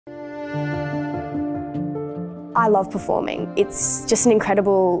I love performing. It's just an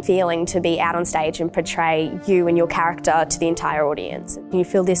incredible feeling to be out on stage and portray you and your character to the entire audience. You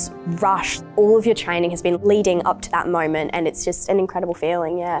feel this rush. All of your training has been leading up to that moment, and it's just an incredible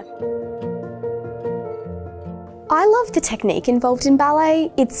feeling, yeah. I love the technique involved in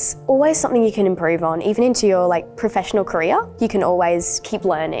ballet. It's always something you can improve on, even into your professional career. You can always keep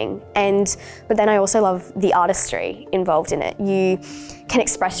learning. But then I also love the artistry involved in it. You can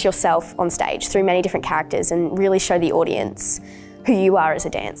express yourself on stage through many different characters and really show the audience who you are as a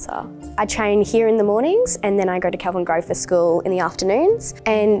dancer. I train here in the mornings and then I go to Kelvin Grove for school in the afternoons.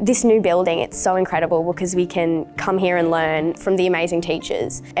 And this new building, it's so incredible because we can come here and learn from the amazing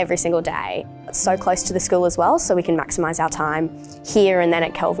teachers every single day. It's so close to the school as well, so we can maximise our time here and then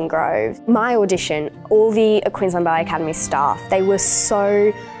at Kelvin Grove. My audition, all the Queensland Ballet Academy staff, they were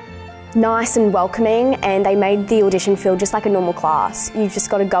so nice and welcoming, and they made the audition feel just like a normal class. You've just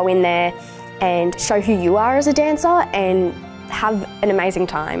got to go in there and show who you are as a dancer and have an amazing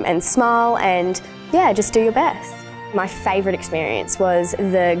time and smile and, yeah, just do your best. My favourite experience was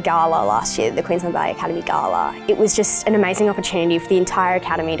the gala last year, the Queensland Ballet Academy gala. It was just an amazing opportunity for the entire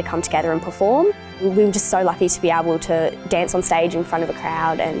academy to come together and perform. We were just so lucky to be able to dance on stage in front of a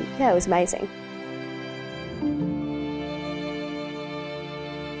crowd, and yeah, it was amazing.